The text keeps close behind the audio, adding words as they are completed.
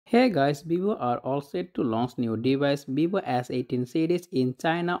Hey guys, Vivo are all set to launch new device Vivo S18 series in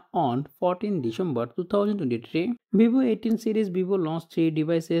China on 14 December 2023. Vivo 18 series Vivo launched 3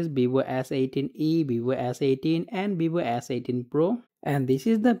 devices Vivo S18e, Vivo S18 and Vivo S18 Pro. And this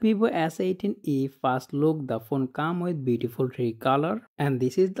is the Vivo S18e first look. The phone comes with beautiful 3 color. And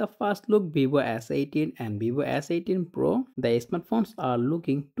this is the first look Vivo S18 and Vivo S18 Pro. The smartphones are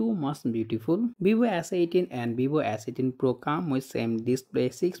looking too much beautiful. Vivo S18 and Vivo S18 Pro come with same display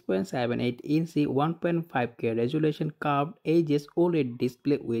 6.78 inch 1.5K resolution curved edges OLED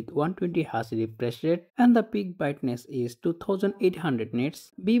display with 120Hz refresh rate and the peak brightness is 2800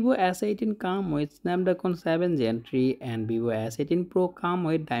 nits. Vivo S18 come with Snapdragon 7 Gen 3 and Vivo S18 Pro come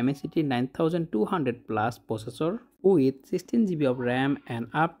with Dimensity 9200 Plus processor with 16 GB of RAM and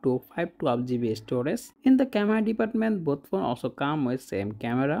up to 512 GB storage. In the camera department, both phones also come with same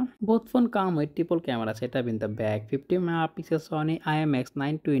camera. Both phones come with triple camera setup in the back. 50 megapixel Sony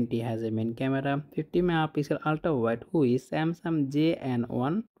IMX920 has a main camera. 50 megapixel ultra wide who is Samsung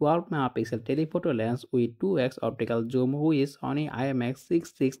JN1. 12 megapixel telephoto lens with 2x optical zoom who is Sony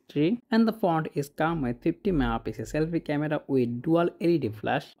IMX663. And the front is come with 50 megapixel selfie camera with dual LED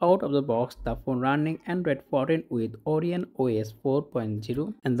flash. Out of the box, the phone running Android 14 with Orion OS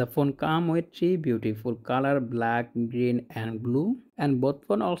 4.0 and the phone comes with 3 beautiful color black, green and blue, and both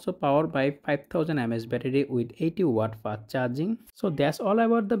phone also powered by 5000 mAh battery with 80 watt fast charging. So that's all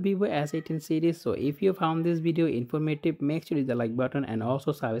about the Vivo S18 series. So if you found this video informative, make sure to hit the like button and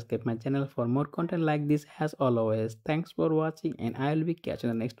also subscribe my channel for more content like this. As always, thanks for watching and I will be catching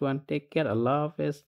the next one. Take care. Allah Hafiz.